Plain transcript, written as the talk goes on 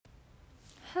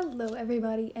Hello,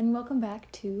 everybody, and welcome back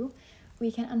to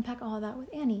We Can Unpack All That with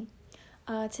Annie.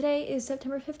 Today is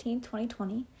September 15th,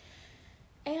 2020,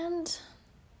 and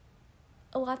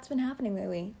a lot's been happening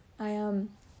lately. I'm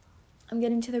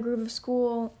getting to the groove of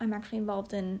school. I'm actually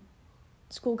involved in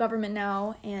school government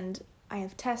now, and I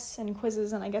have tests and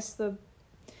quizzes, and I guess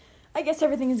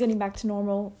everything is getting back to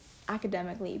normal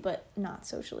academically, but not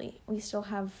socially. We still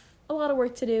have a lot of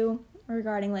work to do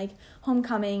regarding like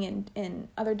homecoming and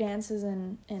other dances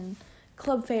and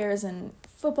club fairs and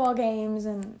football games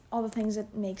and all the things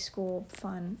that make school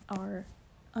fun are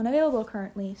unavailable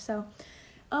currently. So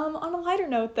on a lighter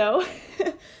note though,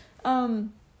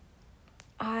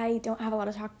 I don't have a lot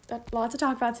to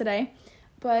talk about today,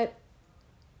 but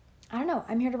I don't know,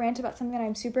 I'm here to rant about something that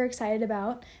I'm super excited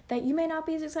about that you may not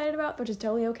be as excited about, which is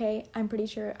totally okay. I'm pretty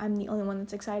sure I'm the only one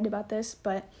that's excited about this,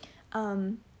 but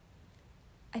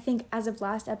I think as of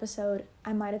last episode,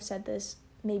 I might have said this,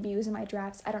 maybe it was in my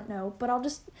drafts, I don't know, but I'll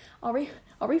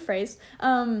rephrase.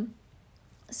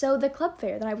 So the club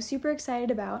fair that I was super excited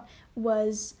about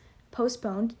was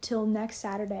postponed till next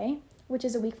Saturday, which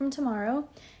is a week from tomorrow,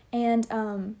 and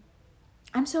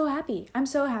I'm so happy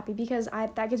because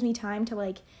that gives me time to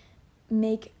like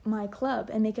make my club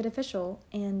and make it official,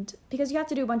 and because you have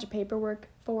to do a bunch of paperwork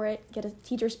for it, get a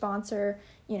teacher sponsor,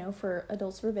 for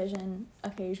adult supervision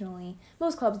occasionally.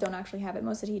 Most clubs don't actually have it.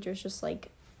 Most of the teachers just like,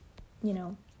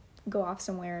 go off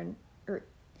somewhere or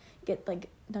get like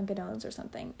Dunkin' Donuts or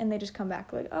something, and they just come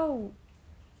back like, oh,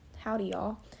 howdy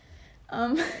y'all.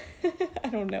 I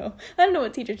don't know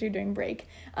what teachers do during break.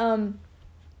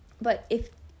 But if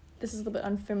this is a little bit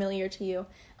unfamiliar to you,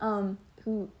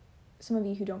 some of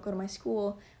you who don't go to my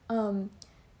school,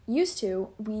 used to,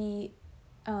 we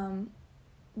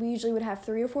usually would have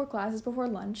 3 or 4 classes before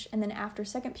lunch, and then after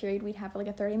second period, we'd have like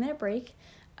a 30-minute break.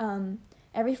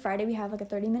 Every Friday, we have like a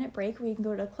 30-minute break where you can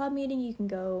go to a club meeting, you can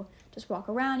go just walk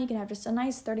around, you can have just a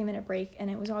nice 30-minute break, and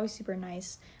it was always super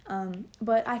nice.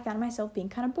 But I found myself being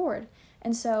kind of bored,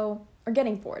 or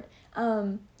getting bored.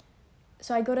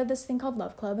 So I go to this thing called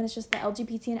Love Club, and it's just the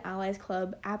LGBT and Allies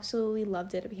Club. Absolutely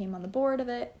loved it. I became on the board of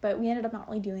it, but we ended up not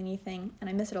really doing anything, and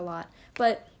I miss it a lot.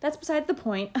 But that's besides the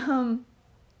point.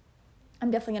 I'm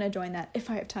definitely going to join that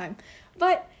if I have time.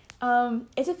 But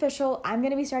it's official. I'm going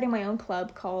to be starting my own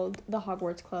club called the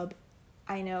Hogwarts Club.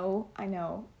 I know.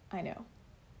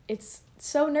 It's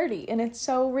so nerdy, and it's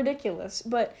so ridiculous.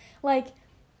 But, like,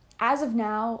 as of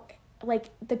now,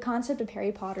 like, the concept of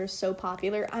Harry Potter is so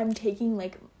popular, I'm taking,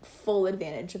 like, full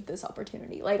advantage of this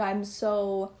opportunity. Like, I'm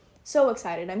so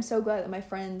excited. I'm so glad that my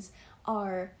friends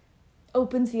are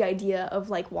open to the idea of,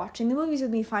 like, watching the movies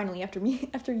with me finally after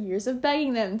years of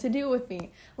begging them to do it with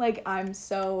me. Like, I'm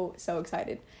so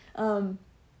excited. So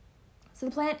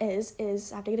the plan is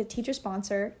I have to get a teacher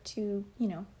sponsor to,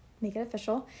 make it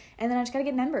official, and then I just gotta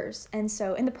get members. And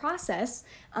so in the process,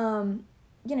 you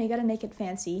gotta make it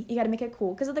fancy. You gotta make it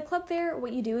cool. Because at the club fair,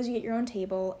 what you do is you get your own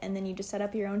table, and then you just set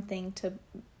up your own thing to,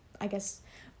 I guess,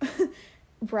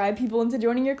 bribe people into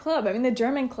joining your club. I mean, the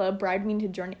German club bribed me into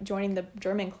joining the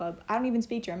German club. I don't even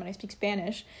speak German. I speak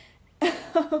Spanish.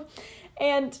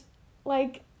 And,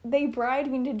 like, they bribed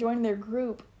me into join their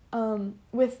group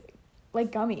with,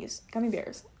 like, gummy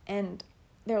bears. And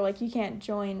they're like, you can't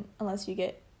join unless you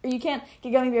get... Or you can't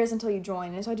get gummy bears until you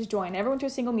join. And so I just joined. I never went to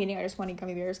a single meeting. I just wanted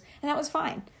gummy bears. And that was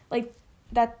fine. Like,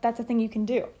 that's a thing you can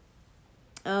do.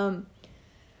 So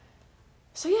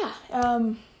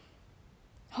yeah.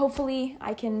 Hopefully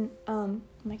I can...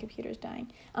 my computer's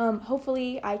dying.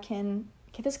 Hopefully I can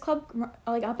get this club,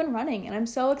 like, up and running. And I'm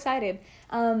so excited.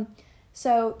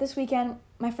 So this weekend,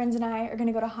 my friends and I are going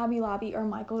to go to Hobby Lobby or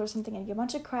Michael's or something and get a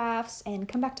bunch of crafts and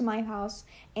come back to my house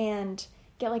and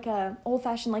get like a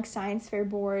old-fashioned like science fair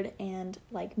board and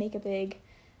like make a big,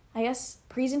 I guess,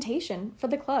 presentation for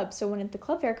the club. So when the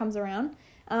club fair comes around,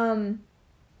 I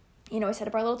set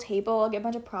up our little table, I'll get a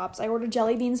bunch of props. I ordered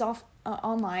jelly beans off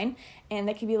online, and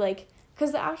they could be like,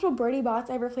 because the actual Birdie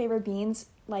Bots Ever Flavor beans,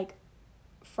 like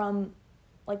from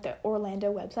like the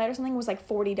Orlando website or something, was like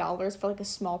 $40 for like a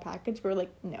small package. We were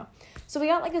like, no. So we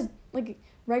got like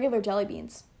regular jelly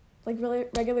beans, like really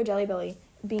regular Jelly Belly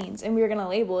beans, and we were gonna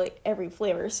label it every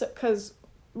flavor, so because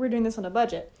we're doing this on a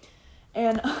budget.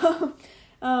 And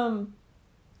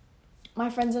my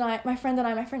friend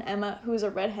Emma, who is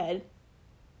a redhead,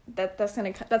 that's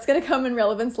gonna come in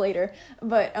relevance later,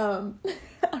 but I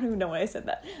don't even know why I said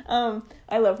that.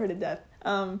 I love her to death.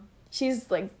 She's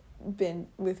like been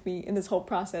with me in this whole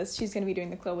process. She's gonna be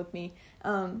doing the club with me.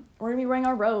 We're gonna be wearing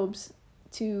our robes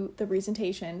to the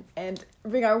presentation and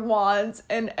bring our wands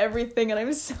and everything, and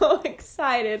I'm so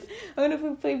excited. I'm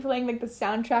gonna be playing like the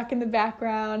soundtrack in the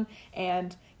background,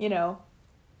 and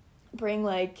bring,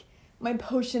 like, my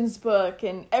potions book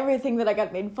and everything that I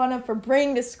got made fun of for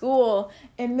bringing to school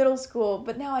in middle school,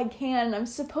 but now I can. I'm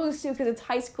supposed to because it's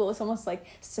high school. It's almost like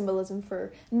symbolism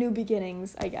for new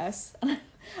beginnings, I guess.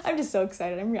 I'm just so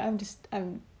excited. I'm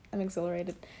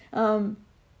exhilarated. So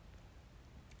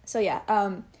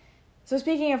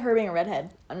speaking of her being a redhead,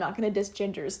 I'm not gonna diss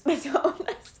gingers. That's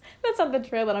not the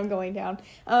trail that I'm going down.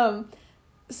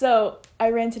 So I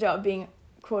ranted about being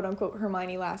quote unquote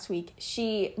Hermione last week.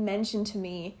 She mentioned to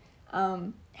me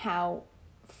how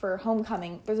for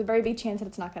homecoming, there's a very big chance that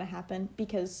it's not going to happen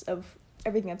because of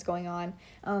everything that's going on.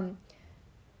 And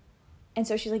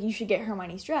so she's like, you should get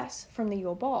Hermione's dress from the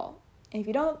Yule Ball. And if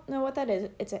you don't know what that is,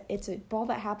 it's a ball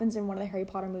that happens in one of the Harry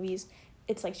Potter movies.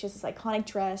 It's like, she has this iconic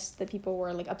dress that people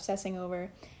were like obsessing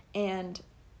over. And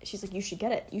she's like, you should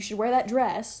get it. You should wear that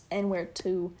dress and wear it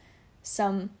to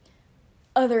some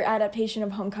other adaptation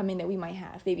of homecoming that we might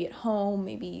have. Maybe at home,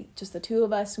 maybe just the two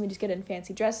of us, and we just get in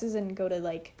fancy dresses and go to,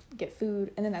 like, get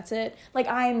food, and then that's it. Like,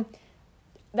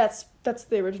 that's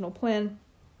the original plan.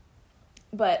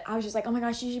 But I was just like, oh my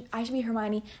gosh, I should be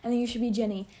Hermione, and then you should be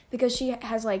Ginny, because she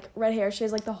has, like, red hair, she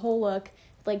has, like, the whole look,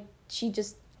 like,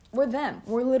 we're them,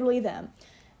 we're literally them,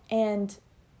 and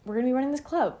we're gonna be running this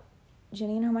club.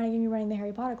 Ginny and Hermione are gonna be running the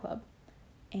Harry Potter club,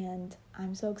 and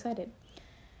I'm so excited.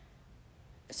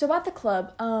 So about the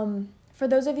club, for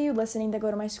those of you listening that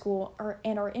go to my school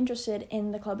and are interested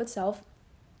in the club itself,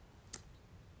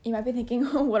 you might be thinking,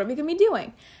 what are we going to be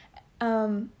doing?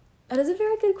 That is a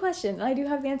very good question, and I do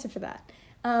have the answer for that.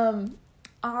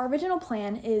 Our original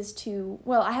plan is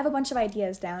I have a bunch of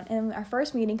ideas down, and when our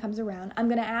first meeting comes around, I'm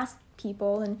going to ask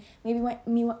people, and maybe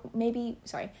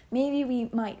we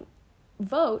might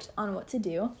vote on what to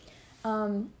do.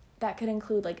 That could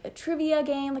include, like, a trivia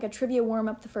game, like a trivia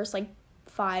warm-up the first, like,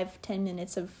 5-10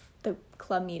 minutes of the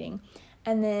club meeting,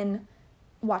 and then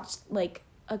watch, like,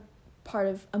 a part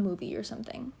of a movie or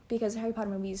something, because Harry Potter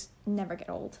movies never get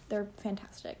old. They're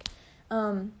fantastic.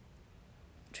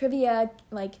 Trivia,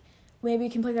 like, maybe we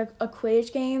can play a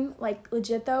Quidditch game, like,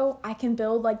 legit though. I can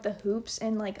build, like, the hoops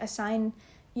and, like, assign,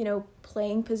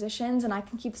 playing positions, and I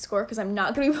can keep score, because I'm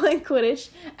not going to be playing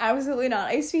Quidditch. Absolutely not.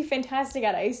 I used to be fantastic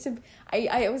at it.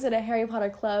 I was at a Harry Potter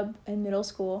club in middle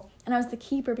school, and I was the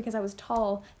keeper because I was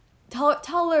taller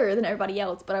than everybody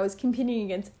else, but I was competing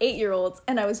against 8-year-olds,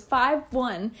 and I was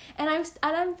 5'1", and I'm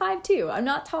 5'2". I'm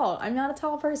not tall. I'm not a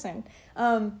tall person.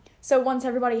 So once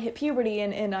everybody hit puberty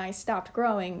and I stopped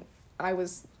growing, I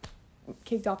was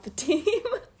kicked off the team.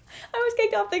 I was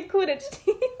kicked off the Quidditch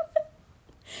team.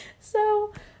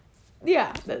 So,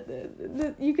 yeah,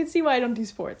 you can see why I don't do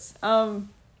sports. Maybe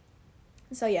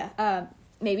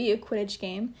a Quidditch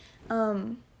game.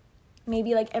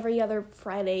 Maybe, like, every other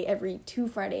Friday, every 2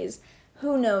 Fridays.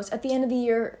 Who knows? At the end of the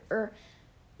year, or,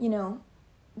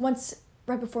 once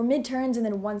right before midterms, and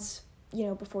then once,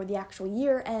 before the actual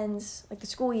year ends, like the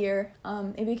school year,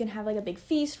 maybe we can have, like, a big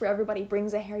feast where everybody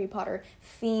brings a Harry Potter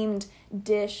themed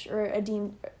dish, or a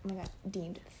themed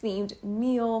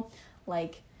meal,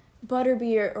 like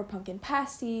butterbeer or pumpkin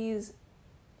pasties,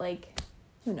 like,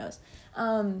 who knows?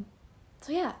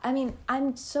 So yeah, I mean,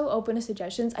 I'm so open to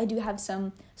suggestions. I do have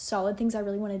some solid things I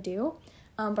really want to do,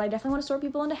 but I definitely want to sort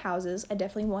people into houses. I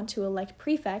definitely want to elect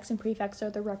prefects, and prefects are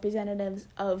the representatives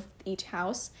of each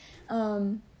house.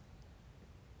 And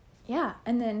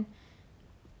then,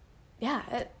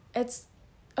 it's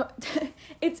a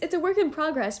work in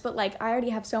progress, but, like, I already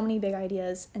have so many big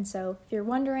ideas, and so if you're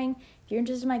wondering, if you're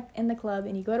interested in the club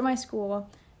and you go to my school,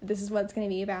 this is what it's going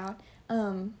to be about,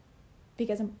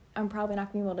 because I'm probably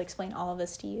not going to be able to explain all of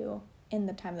this to you in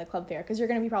the time of the club fair, because you're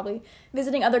going to be probably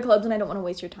visiting other clubs, and I don't want to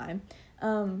waste your time.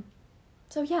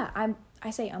 So yeah,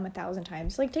 I say 1,000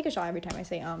 times. Like, take a shot every time I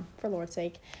say for Lord's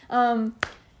sake. Oh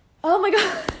my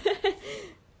god.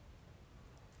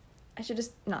 I should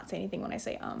just not say anything when I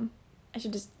say I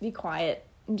should just be quiet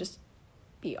and just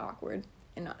be awkward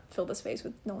and not fill the space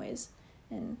with noise.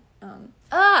 And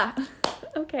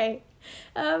okay.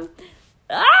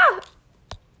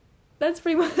 That's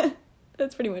pretty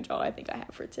much all I think I have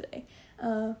for today. You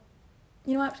know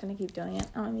what? I'm just gonna keep doing it.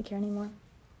 I don't really care anymore.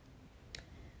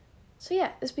 So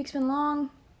yeah, this week's been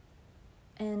long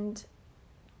and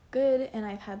good, and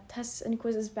I've had tests and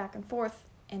quizzes back and forth,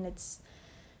 and it's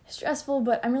stressful,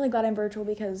 but I'm really glad I'm virtual,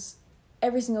 because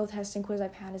every single test and quiz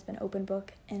I've had has been open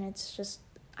book, and it's just,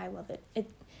 I love it. It's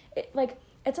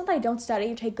not that I don't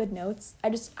study or take good notes. I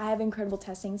have incredible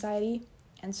test anxiety,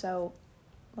 and so,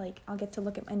 like, I'll get to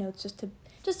look at my notes just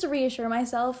to reassure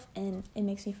myself, and it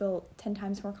makes me feel 10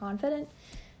 times more confident.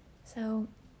 So,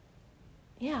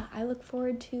 yeah, I look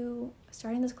forward to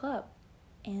starting this club.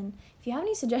 And if you have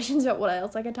any suggestions about what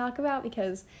else I could talk about,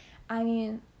 because, I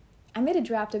mean, I made a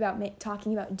draft about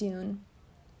talking about Dune.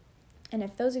 And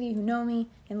if those of you who know me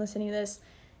and listening to this,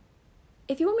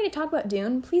 if you want me to talk about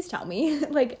Dune, please tell me.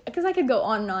 Like, because I could go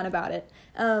on and on about it.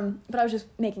 But I was just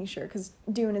making sure, because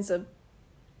Dune is a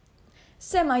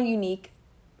semi-unique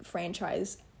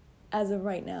franchise as of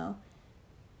right now.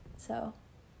 So,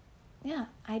 yeah,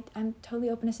 I'm totally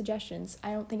open to suggestions.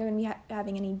 I don't think I'm going to be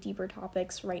having any deeper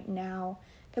topics right now,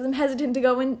 because I'm hesitant to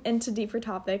go into deeper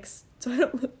topics,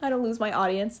 so I don't lose my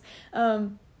audience.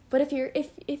 But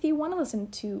if you want to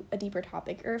listen to a deeper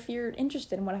topic, or if you're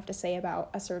interested in what I have to say about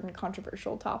a certain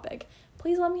controversial topic,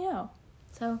 please let me know.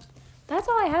 So that's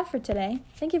all I have for today.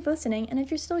 Thank you for listening, and if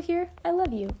you're still here, I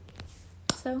love you.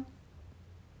 So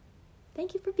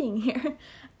thank you for being here.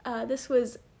 This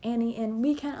was Annie, and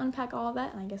we can't unpack all of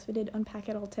that, and I guess we did unpack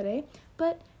it all today.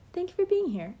 But thank you for being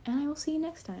here, and I will see you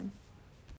next time.